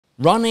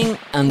Running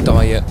and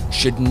diet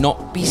should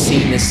not be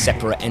seen as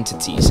separate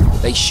entities.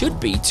 They should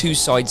be two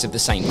sides of the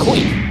same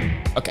coin.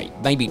 Okay,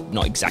 maybe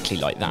not exactly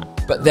like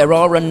that. But there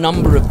are a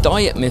number of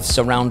diet myths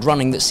around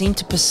running that seem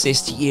to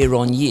persist year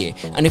on year.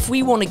 And if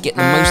we want to get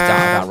the most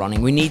out of our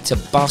running, we need to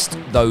bust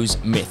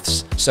those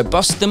myths. So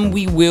bust them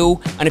we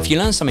will. And if you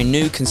learn something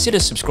new, consider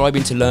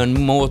subscribing to learn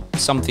more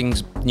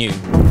something's new.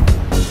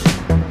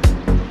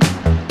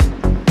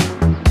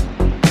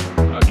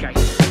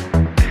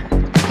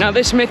 Now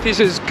this myth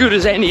is as good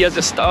as any as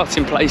a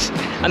starting place,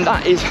 and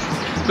that is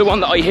the one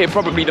that I hear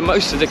probably the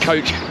most as a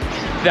coach,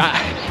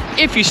 that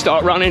if you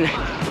start running,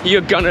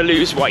 you're gonna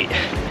lose weight.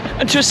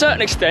 And to a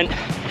certain extent,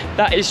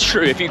 that is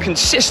true. If you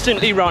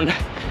consistently run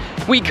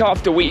week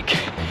after week,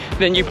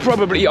 then you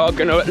probably are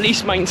gonna at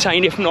least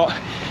maintain, if not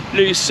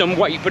lose some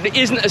weight. But it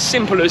isn't as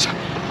simple as,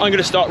 I'm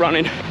gonna start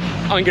running,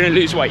 I'm gonna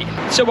lose weight.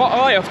 So what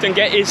I often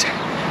get is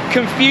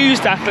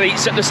confused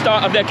athletes at the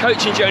start of their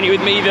coaching journey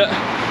with me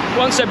that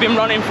once they've been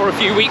running for a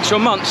few weeks or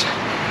months,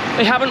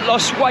 they haven't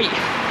lost weight,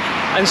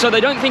 and so they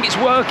don't think it's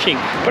working.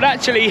 But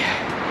actually,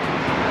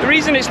 the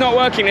reason it's not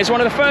working is one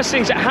of the first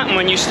things that happen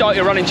when you start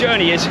your running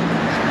journey is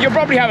you'll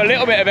probably have a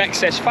little bit of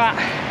excess fat,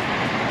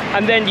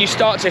 and then you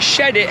start to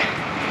shed it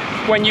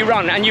when you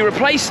run, and you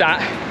replace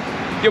that,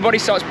 your body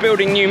starts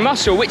building new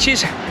muscle, which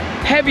is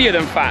heavier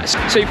than fat.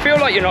 So you feel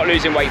like you're not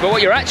losing weight, but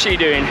what you're actually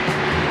doing,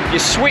 you're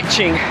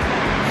switching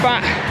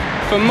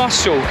fat for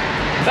muscle.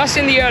 That's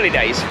in the early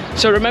days.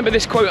 So remember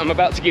this quote I'm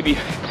about to give you.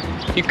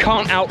 You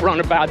can't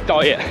outrun a bad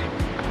diet.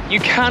 You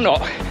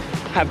cannot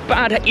have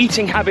bad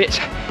eating habits,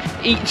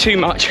 eat too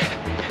much,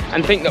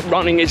 and think that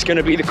running is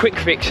gonna be the quick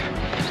fix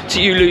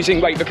to you losing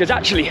weight, because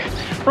actually,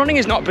 running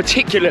is not a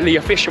particularly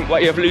efficient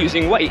way of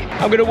losing weight.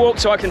 I'm gonna walk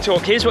so I can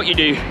talk. Here's what you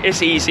do,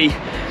 it's easy.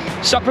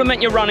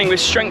 Supplement your running with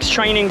strength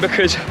training,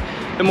 because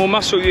the more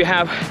muscle you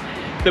have,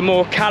 the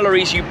more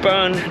calories you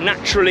burn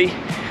naturally.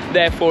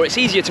 Therefore, it's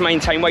easier to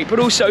maintain weight, but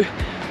also,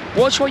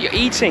 watch what you're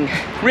eating.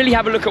 Really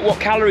have a look at what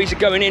calories are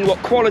going in, what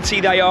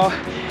quality they are,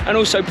 and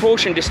also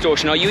portion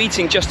distortion. Are you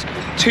eating just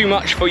too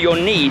much for your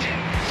need?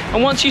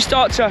 And once you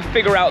start to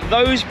figure out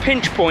those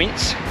pinch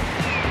points,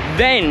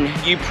 then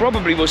you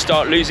probably will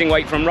start losing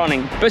weight from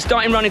running. But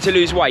starting running to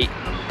lose weight,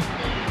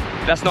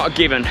 that's not a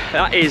given.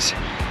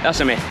 That's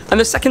a myth. And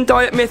the second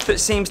diet myth that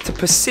seems to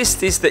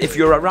persist is that if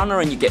you're a runner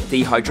and you get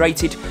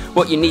dehydrated,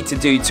 what you need to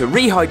do to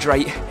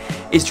rehydrate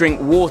is drink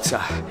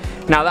water.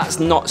 Now that's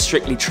not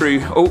strictly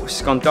true. Oh,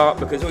 it's gone dark,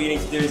 because all you need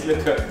to do is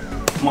look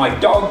at my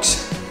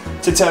dogs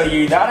to tell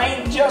you that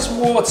ain't just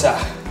water.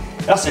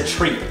 That's a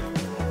treat.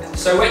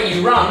 So when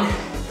you run,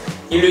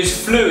 you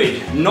lose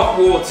fluid, not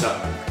water,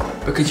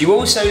 because you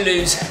also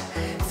lose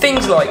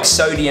things like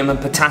sodium and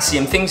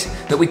potassium, things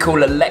that we call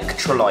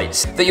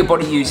electrolytes, that your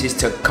body uses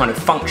to kind of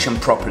function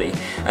properly.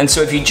 And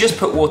so if you just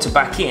put water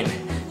back in,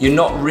 you're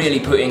not really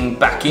putting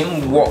back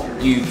in what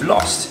you've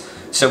lost.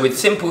 So with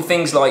simple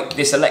things like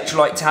this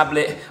electrolyte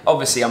tablet,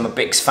 obviously I'm a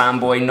Bix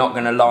fanboy, not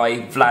gonna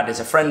lie. Vlad is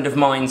a friend of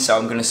mine, so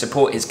I'm gonna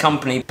support his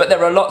company. But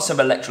there are lots of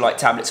electrolyte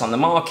tablets on the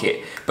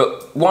market.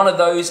 But one of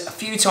those, a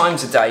few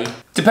times a day,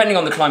 depending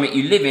on the climate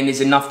you live in,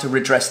 is enough to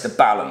redress the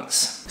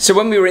balance. So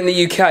when we were in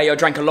the UK, I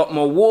drank a lot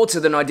more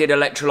water than I did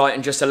electrolyte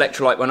and just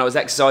electrolyte when I was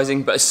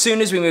exercising. But as soon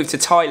as we moved to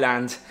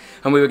Thailand,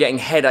 and we were getting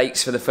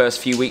headaches for the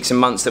first few weeks and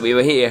months that we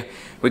were here,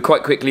 we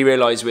quite quickly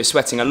realized we were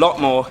sweating a lot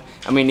more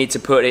and we need to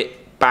put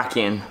it back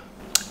in.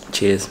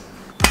 Cheers.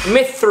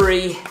 Myth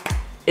 3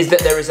 is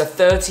that there is a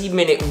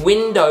 30-minute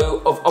window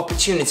of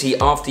opportunity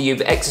after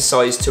you've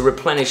exercised to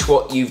replenish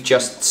what you've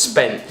just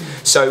spent.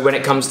 So when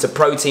it comes to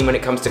protein, when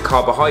it comes to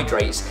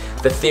carbohydrates,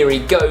 the theory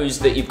goes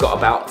that you've got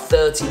about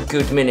 30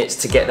 good minutes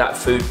to get that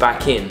food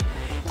back in.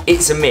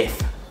 It's a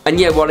myth. And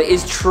yeah, while it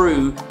is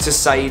true to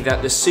say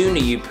that the sooner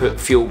you put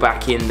fuel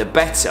back in, the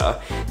better,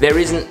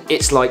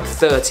 it's like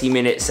 30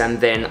 minutes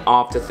and then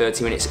after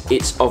 30 minutes,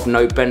 it's of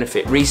no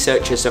benefit.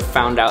 Researchers have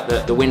found out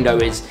that the window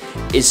is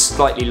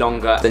slightly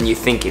longer than you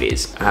think it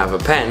is. I have a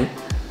pen,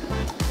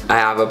 I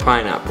have a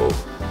pineapple.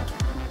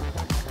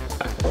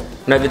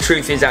 No, the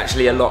truth is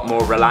actually a lot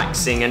more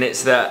relaxing, and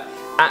it's that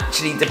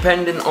actually,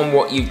 dependent on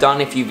what you've done,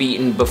 if you've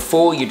eaten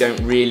before, you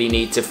don't really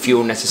need to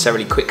fuel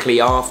necessarily quickly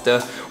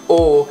after,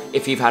 or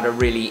if you've had a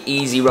really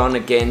easy run,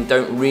 again,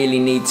 don't really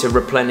need to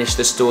replenish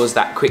the stores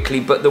that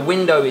quickly. But the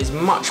window is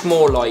much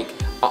more like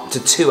up to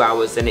 2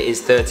 hours than it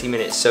is 30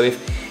 minutes. So if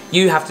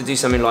you have to do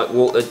something like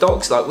walk the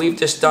dogs like we've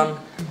just done,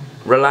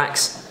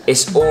 relax,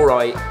 it's all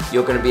right.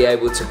 You're going to be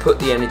able to put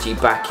the energy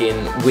back in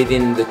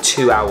within the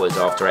 2 hours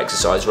after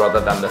exercise rather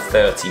than the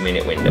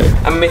 30-minute window.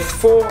 And myth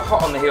 4,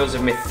 hot on the heels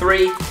of myth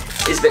 3,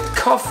 is that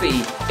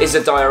coffee is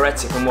a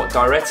diuretic, and what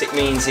diuretic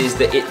means is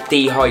that it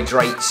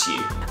dehydrates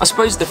you. I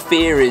suppose the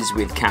fear is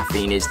with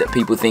caffeine is that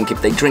people think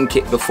if they drink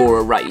it before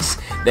a race,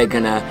 they're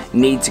gonna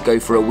need to go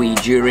for a wee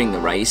during the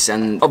race,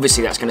 and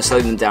obviously that's gonna slow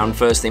them down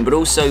first thing, but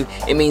also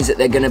it means that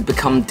they're gonna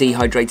become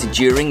dehydrated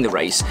during the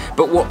race.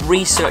 But what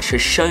research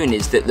has shown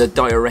is that the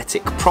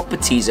diuretic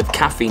properties of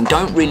caffeine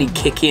don't really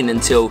kick in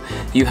until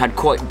you had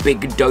quite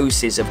big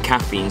doses of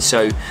caffeine.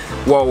 So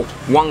while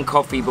one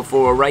coffee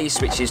before a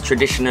race, which is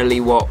traditionally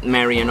what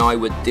Mary and I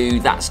would do,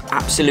 that's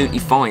absolutely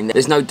fine.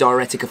 There's no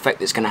diuretic effect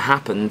that's gonna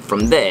happen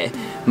from there.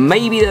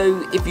 Maybe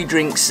though, if you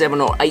drink 7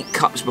 or 8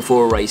 cups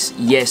before a race,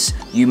 yes,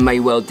 you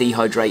may well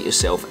dehydrate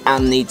yourself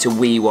and need to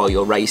wee while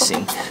you're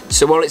racing.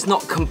 So while it's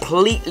not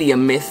completely a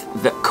myth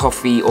that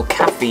coffee or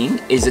caffeine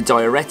is a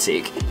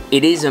diuretic,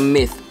 it is a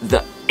myth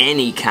that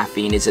any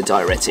caffeine is a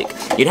diuretic.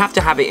 You'd have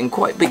to have it in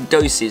quite big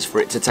doses for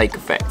it to take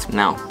effect.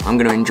 Now, I'm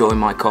gonna enjoy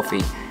my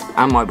coffee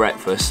and my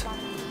breakfast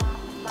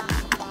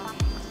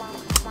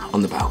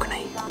on the balcony.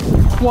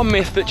 One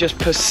myth that just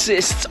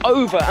persists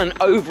over and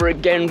over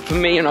again for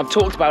me, and I've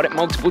talked about it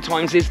multiple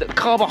times, is that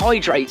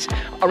carbohydrates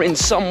are in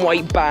some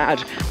way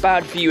bad.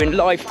 Bad for you in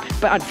life,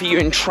 bad for you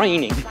in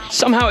training.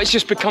 Somehow it's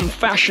just become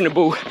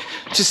fashionable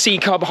to see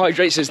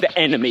carbohydrates as the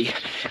enemy.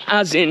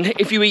 As in,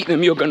 if you eat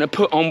them, you're gonna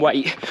put on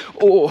weight,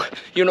 or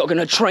you're not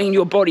gonna train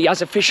your body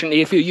as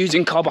efficiently if you're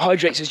using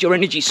carbohydrates as your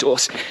energy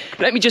source.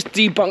 Let me just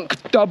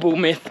debunk double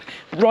myth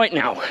right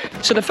now.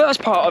 So the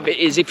first part of it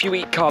is if you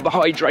eat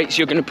carbohydrates,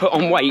 you're gonna put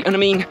on weight. And I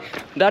mean,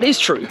 that is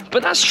true,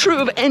 but that's true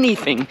of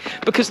anything,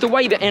 because the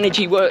way that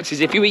energy works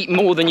is if you eat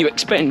more than you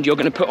expend, you're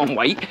gonna put on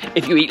weight.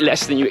 If you eat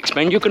less than you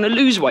expend, you're gonna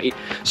lose weight.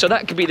 So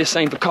that could be the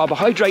same for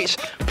carbohydrates,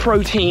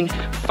 protein,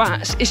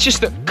 fats. It's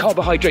just that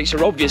carbohydrates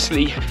are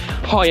obviously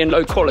high and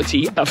low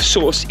quality of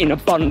source in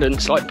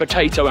abundance, like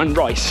potato and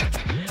rice.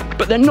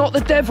 But they're not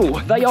the devil,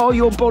 they are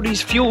your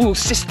body's fuel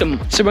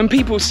system. So when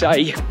people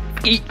say,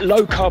 eat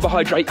low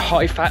carbohydrate,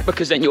 high fat,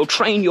 because then you'll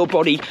train your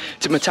body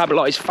to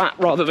metabolize fat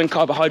rather than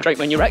carbohydrate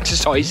when you're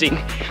exercising,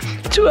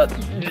 to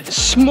a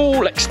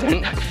small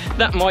extent,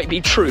 that might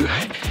be true.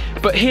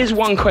 But here's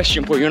one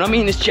question for you, and I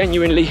mean this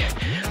genuinely.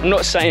 I'm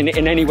not saying it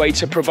in any way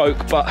to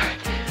provoke, but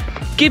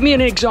give me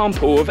an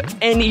example of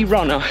any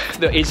runner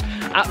that is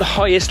at the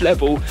highest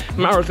level,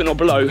 marathon or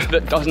below,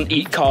 that doesn't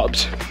eat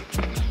carbs.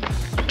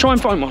 Try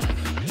and find one.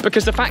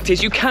 Because the fact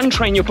is, you can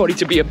train your body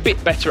to be a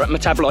bit better at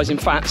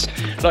metabolizing fats,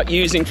 like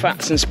using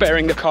fats and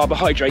sparing the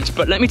carbohydrates.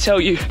 But let me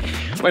tell you,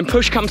 when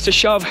push comes to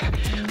shove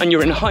and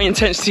you're in a high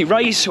intensity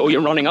race, or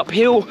you're running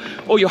uphill,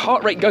 or your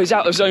heart rate goes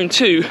out of zone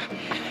 2,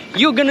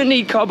 you're gonna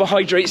need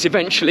carbohydrates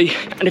eventually.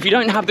 And if you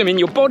don't have them in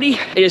your body,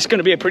 it's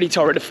gonna be a pretty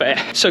torrid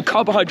affair. So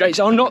carbohydrates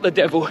are not the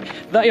devil,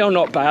 they are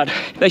not bad.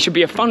 They should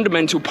be a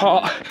fundamental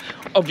part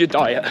of your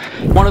diet.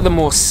 One of the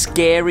more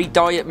scary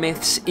diet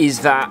myths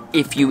is that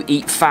if you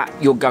eat fat,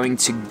 you're going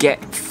to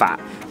get fat.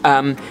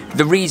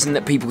 The reason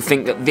that people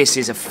think that this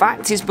is a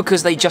fact is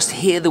because they just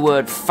hear the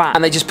word fat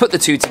and they just put the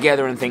two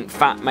together and think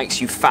fat makes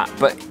you fat.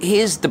 But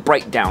here's the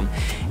breakdown.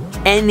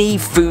 Any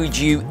food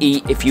you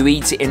eat, if you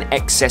eat it in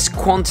excess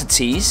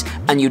quantities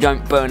and you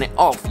don't burn it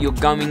off, you're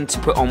going to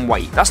put on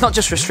weight. That's not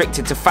just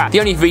restricted to fat. The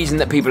only reason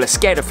that people are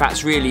scared of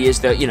fats really is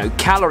that, you know,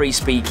 calorie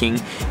speaking,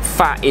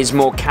 fat is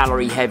more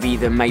calorie heavy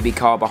than maybe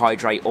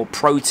carbohydrate or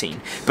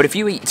protein. But if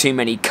you eat too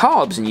many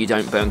carbs and you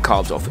don't burn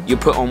carbs off, you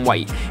put on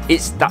weight.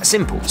 It's that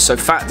simple. So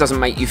fat doesn't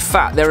make you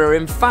fat. There are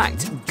in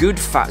fact good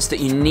fats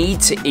that you need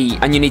to eat,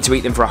 and you need to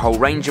eat them for a whole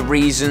range of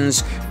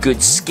reasons.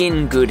 Good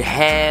skin, good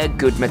hair,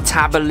 good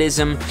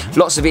metabolism,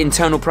 lots of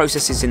internal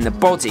processes in the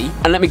body.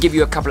 And let me give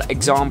you a couple of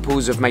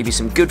examples of maybe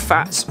some good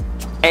fats.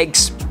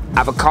 Eggs,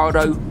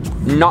 avocado,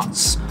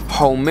 nuts,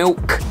 whole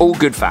milk, all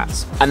good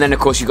fats. And then of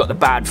course you've got the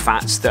bad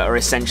fats that are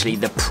essentially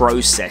the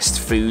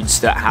processed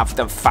foods that have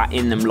the fat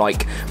in them,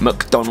 like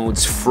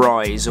McDonald's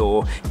fries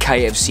or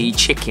KFC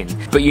chicken.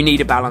 But you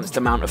need a balanced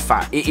amount of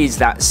fat. It is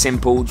that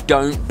simple.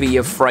 Don't be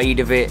afraid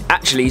of it.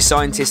 Actually,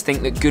 scientists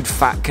think that good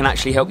fat can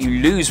actually help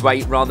you lose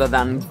weight rather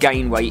than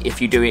gain weight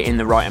if you do it in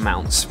the right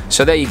amounts.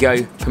 So there you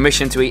go,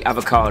 permission to eat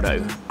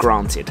avocado,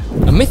 granted.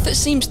 A myth that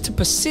seems to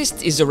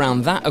persist is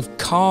around that of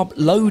carb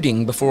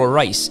loading before a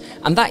race,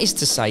 and that is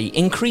to say,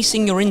 increasing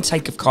your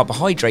intake of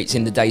carbohydrates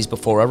in the days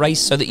before a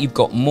race so that you've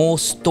got more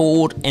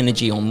stored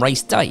energy on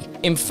race day.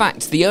 In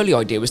fact, the early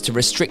idea was to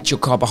restrict your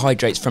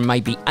carbohydrates from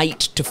maybe 8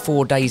 to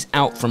 4 days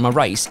out from a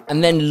race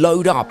and then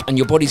load up and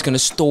your body's going to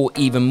store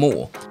even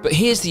more. But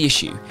here's the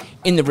issue.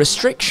 In the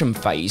restriction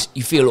phase,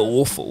 you feel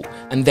awful,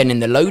 and then in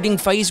the loading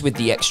phase with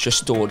the extra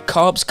stored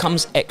carbs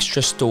comes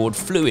extra stored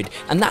fluid,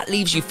 and that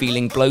leaves you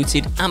feeling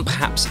bloated and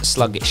perhaps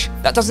sluggish.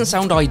 That doesn't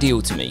sound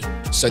ideal to me.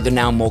 So the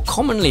now more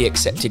commonly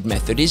accepted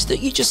method is that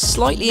you just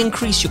slightly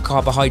increase your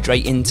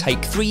carbohydrate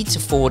intake 3 to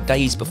 4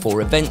 days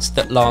before events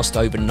that last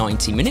over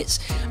 90 minutes,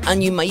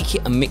 and you make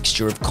it a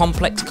mixture of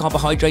complex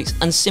carbohydrates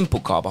and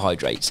simple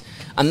carbohydrates.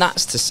 And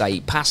that's to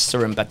say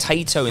pasta and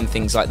potato and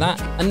things like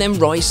that, and then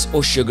rice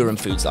or sugar and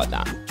foods like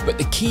that. But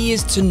the key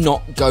is to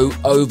not go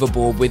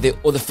overboard with it,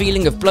 or the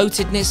feeling of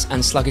bloatedness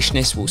and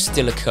sluggishness will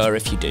still occur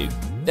if you do.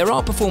 There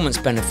are performance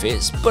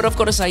benefits, but I've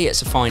got to say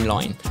it's a fine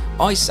line.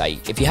 I say,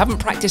 if you haven't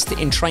practiced it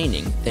in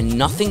training, then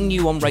nothing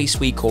new on race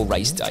week or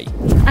race day.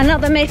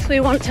 Another myth we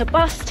want to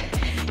bust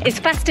is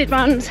fasted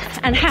runs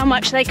and how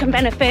much they can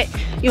benefit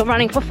your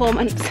running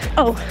performance.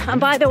 Oh,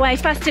 and by the way,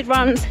 fasted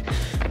runs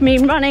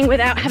mean running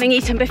without having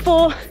eaten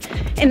before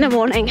in the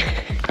morning.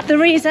 The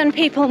reason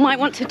people might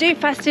want to do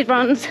fasted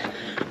runs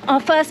are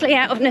firstly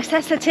out of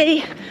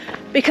necessity,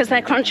 because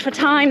they're crunched for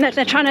time, that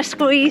they're trying to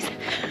squeeze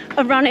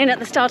a run in at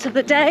the start of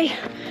the day,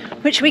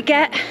 which we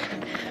get.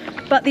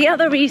 But the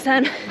other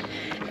reason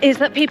is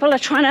that people are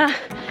trying to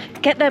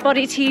get their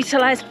body to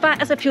utilize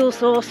fat as a fuel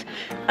source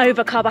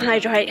over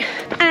carbohydrate.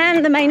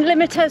 And the main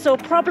limiters or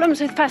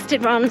problems with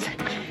fasted runs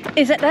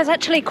is that there's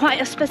actually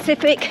quite a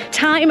specific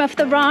time of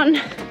the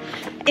run,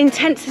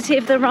 intensity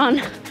of the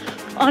run,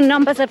 or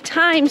numbers of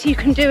times you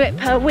can do it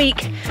per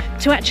week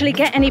to actually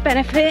get any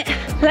benefit.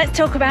 Let's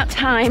talk about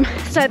time.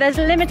 So there's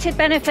limited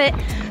benefit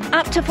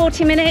up to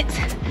 40 minutes.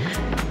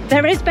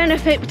 There is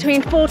benefit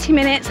between 40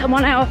 minutes and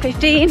 1 hour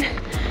 15.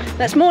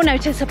 That's more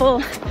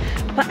noticeable.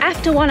 But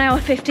after 1 hour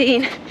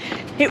 15,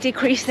 it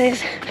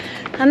decreases.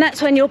 And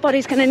that's when your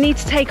body's gonna need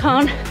to take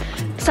on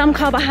some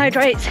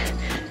carbohydrates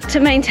to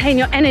maintain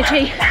your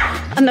energy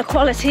and the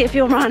quality of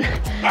your run.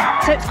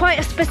 So it's quite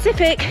a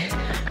specific,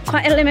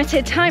 quite a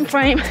limited time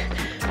frame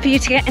for you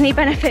to get any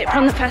benefit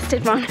from the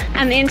fasted run.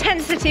 And the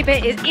intensity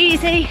bit is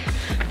easy,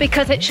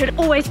 because it should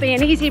always be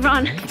an easy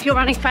run if you're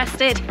running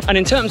fasted. And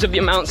in terms of the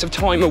amounts of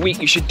time a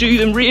week you should do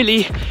them,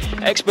 really,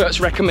 experts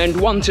recommend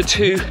 1 to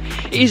 2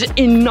 is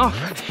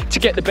enough to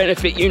get the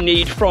benefit you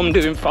need from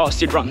doing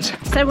fasted runs.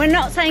 So we're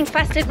not saying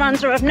fasted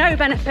runs are of no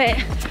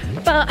benefit,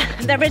 but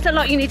there is a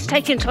lot you need to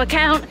take into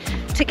account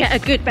to get a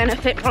good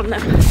benefit from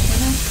them.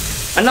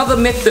 Another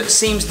myth that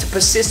seems to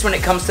persist when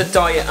it comes to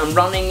diet and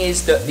running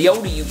is that the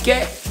older you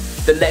get,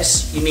 the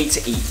less you need to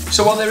eat.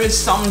 So while there is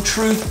some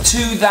truth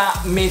to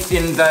that myth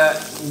in that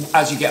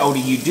as you get older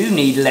you do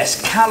need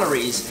less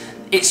calories,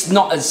 it's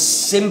not as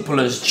simple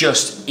as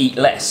just eat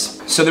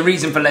less. So the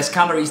reason for less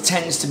calories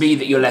tends to be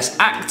that you're less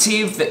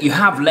active, that you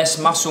have less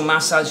muscle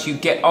mass as you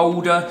get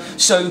older,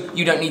 so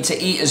you don't need to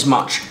eat as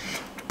much.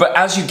 But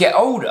as you get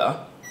older,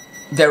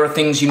 there are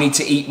things you need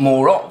to eat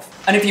more of.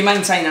 And if you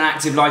maintain an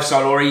active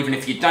lifestyle, or even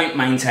if you don't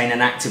maintain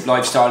an active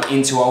lifestyle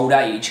into old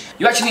age,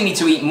 you actually need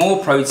to eat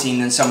more protein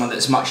than someone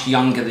that's much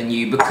younger than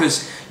you,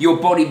 because your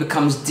body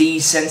becomes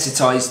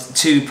desensitized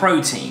to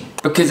protein.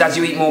 Because as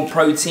you eat more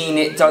protein,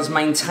 it does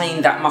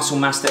maintain that muscle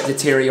mass that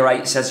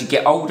deteriorates as you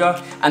get older,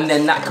 and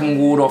then that can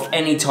ward off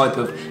any type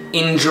of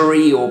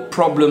injury or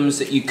problems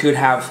that you could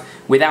have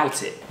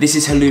without it. This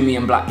is halloumi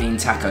and black bean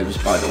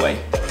tacos, by the way.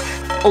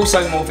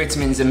 Also more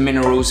vitamins and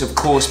minerals, of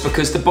course,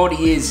 because the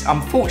body is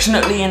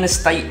unfortunately in a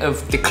state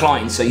of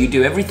decline, so you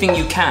do everything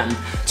you can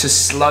to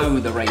slow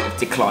the rate of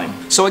decline.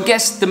 So I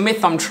guess the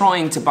myth I'm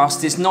trying to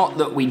bust is not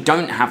that we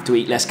don't have to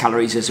eat less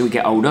calories as we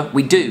get older,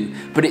 we do,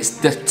 but it's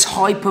the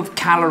type of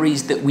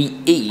calories that we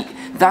eat.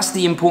 That's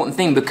the important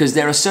thing, because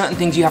there are certain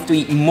things you have to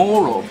eat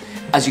more of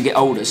as you get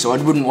older, so I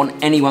wouldn't want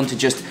anyone to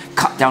just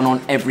cut down on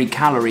every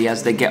calorie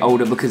as they get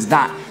older, because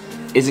that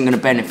isn't going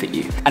to benefit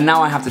you. And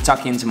now I have to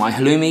tuck into my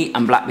halloumi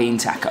and black bean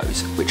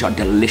tacos, which are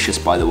delicious,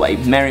 by the way.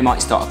 Mary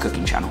might start a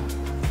cooking channel.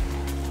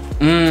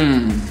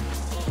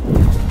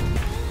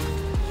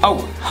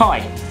 Oh,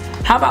 hi.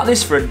 How about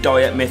this for a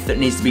diet myth that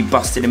needs to be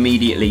busted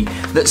immediately?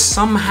 That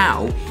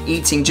somehow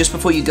eating just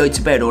before you go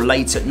to bed or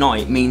late at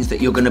night means that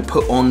you're going to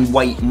put on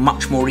weight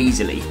much more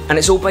easily. And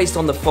it's all based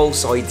on the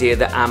false idea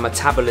that our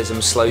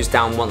metabolism slows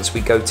down once we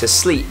go to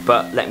sleep.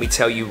 But let me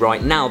tell you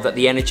right now that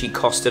the energy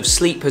cost of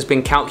sleep has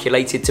been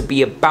calculated to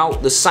be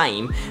about the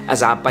same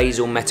as our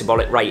basal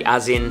metabolic rate,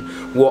 as in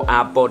what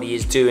our body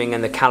is doing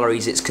and the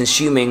calories it's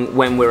consuming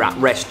when we're at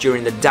rest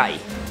during the day.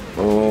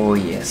 Oh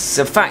yes.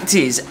 The fact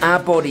is, our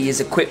body is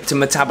equipped to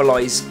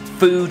metabolize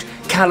food,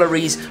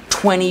 calories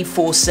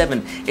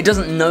 24/7. It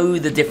doesn't know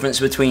the difference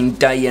between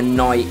day and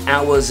night,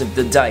 hours of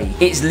the day.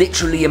 It's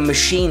literally a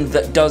machine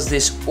that does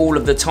this all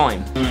of the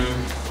time.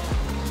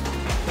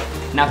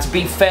 Now, to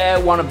be fair,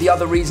 one of the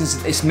other reasons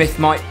that this myth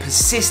might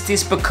persist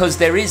is because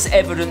there is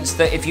evidence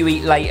that if you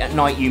eat late at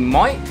night you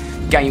might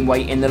gain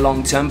weight in the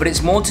long term, but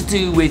it's more to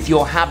do with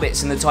your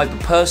habits and the type of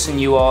person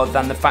you are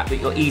than the fact that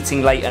you're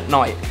eating late at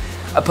night.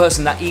 A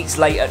person that eats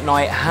late at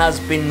night has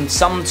been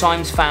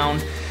sometimes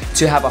found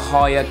to have a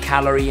higher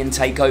calorie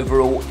intake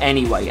overall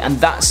anyway, and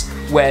that's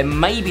where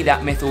maybe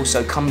that myth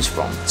also comes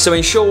from. So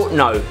in short,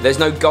 no, there's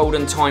no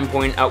golden time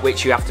point at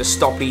which you have to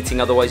stop eating,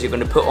 otherwise you're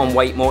going to put on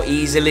weight more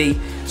easily.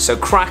 So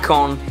crack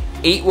on,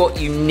 eat what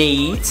you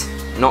need,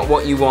 not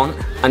what you want,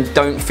 and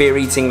don't fear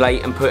eating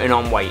late and putting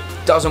on weight.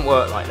 Doesn't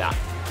work like that.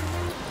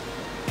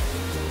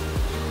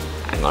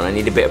 Hang on, I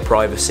need a bit of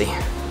privacy.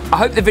 I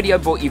hope the video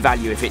brought you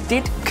value. If it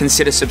did,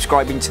 consider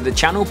subscribing to the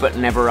channel, but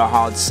never a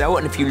hard sell.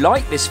 And if you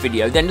like this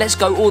video, then let's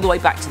go all the way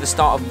back to the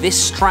start of this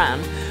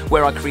strand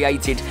where I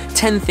created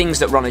 10 things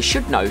that runners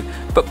should know,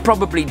 but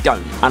probably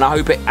don't. And I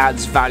hope it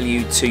adds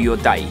value to your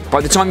day.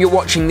 By the time you're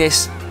watching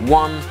this,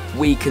 1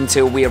 week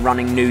until we are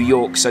running New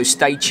York. So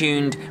stay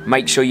tuned,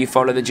 make sure you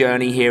follow the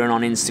journey here and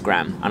on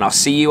Instagram. And I'll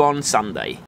see you on Sunday.